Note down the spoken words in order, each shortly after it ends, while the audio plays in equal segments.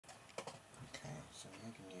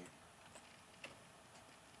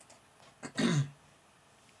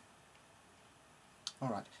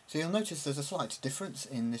Alright, so you'll notice there's a slight difference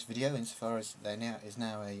in this video insofar as there is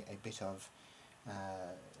now a bit of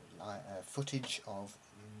footage of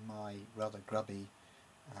my rather grubby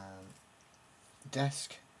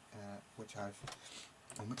desk, on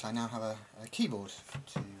which I now have a keyboard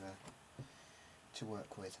to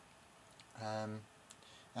work with.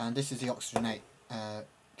 And this is the Oxygen 8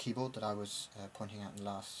 keyboard that I was pointing out in the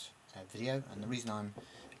last video, and the reason I'm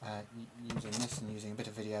using this and using a bit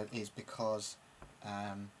of video is because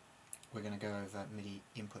we're going to go over MIDI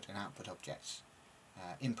input and output objects.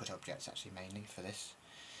 Input objects actually mainly for this.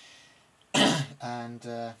 And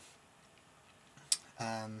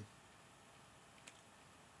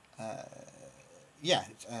yeah,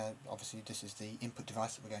 obviously this is the input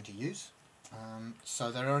device that we're going to use.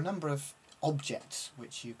 So there are a number of objects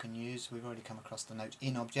which you can use. We've already come across the note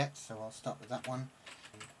in object, so I'll start with that one.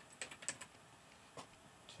 Which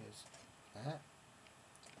is there.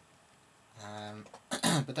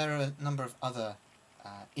 But there are a number of other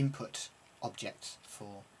input objects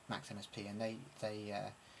for Mac's MSP, and they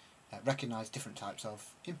recognise different types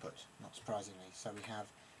of input, not surprisingly. So we have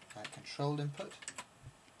controlled input,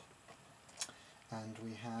 and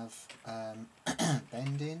we have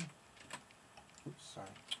bend in. Oops, sorry.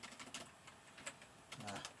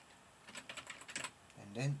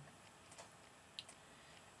 Bend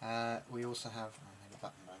in. We also have, maybe a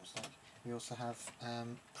button by mistake. We also have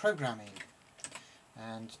programming,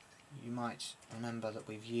 and you might remember that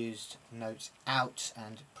we've used note out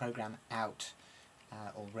and program out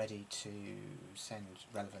already to send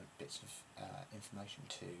relevant bits of information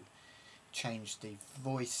to change the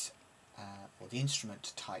voice or the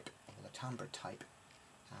instrument type or the timbre type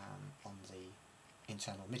on the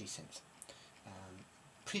internal MIDI synth.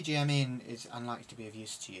 Pre-GM in is unlikely to be of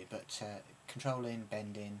use to you, but control in,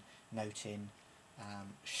 bend in, note in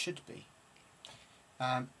should be.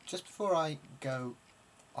 Just before I go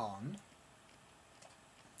on,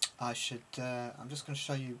 I'm just going to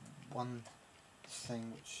show you one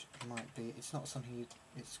thing which might be, it's not something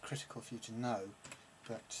it's critical for you to know,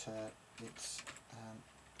 but it's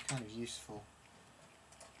kind of useful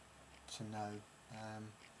to know.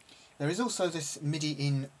 There is also this MIDI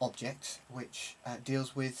in object which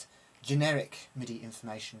deals with generic MIDI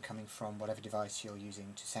information coming from whatever device you're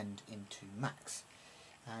using to send into Macs.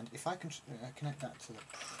 And if I can connect that to the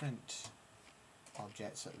print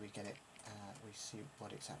object so that we get it, we see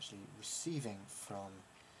what it's actually receiving from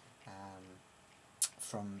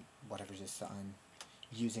whatever it is that I'm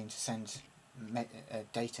using to send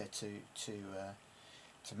data to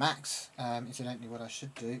Macs. Incidentally, what I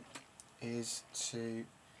should do is to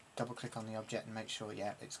double click on the object and make sure,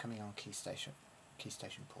 yeah, it's coming on key station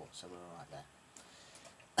port, so we're all right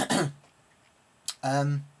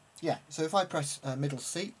there. Yeah, so if I press middle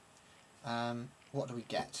C, what do we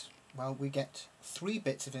get? Well, we get 3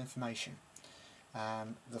 bits of information.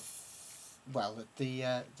 The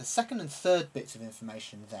second and third bits of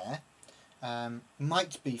information there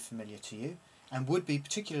might be familiar to you, and would be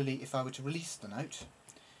particularly if I were to release the note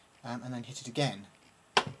and then hit it again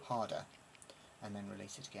harder and then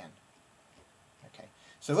release it again. Okay,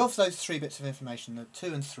 so of those 3 bits of information, the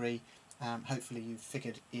 2 and 3 hopefully you've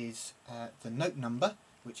figured is the note number,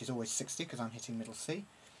 which is always 60 because I'm hitting middle C,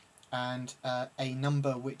 and a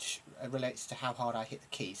number which relates to how hard I hit the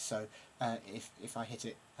keys. So if I hit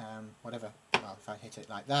it if I hit it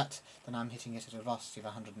like that, then I'm hitting it at a velocity of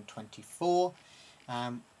 124.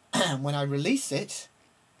 And when I release it,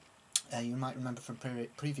 you might remember from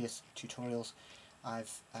previous tutorials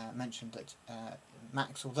I've mentioned that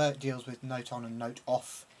Macs, although it deals with note on and note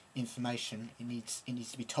off information, it needs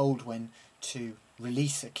to be told when to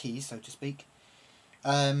release a key, so to speak.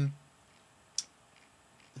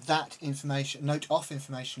 That information, note off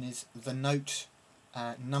information, is the note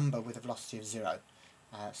number with a velocity of 0.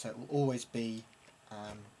 So it will always be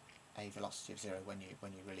a velocity of 0 when you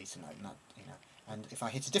release a note. And if I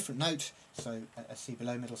hit a different note, so a C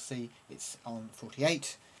below middle C, it's on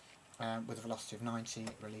 48 with a velocity of 90.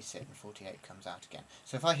 Release it and 48 comes out again.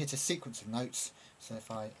 So if I hit a sequence of notes, so if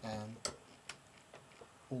I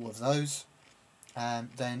all of those,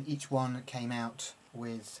 then each one came out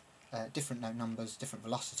with different note numbers, different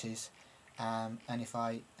velocities, and if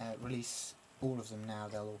I release all of them now,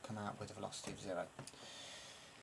 they'll all come out with a velocity of 0.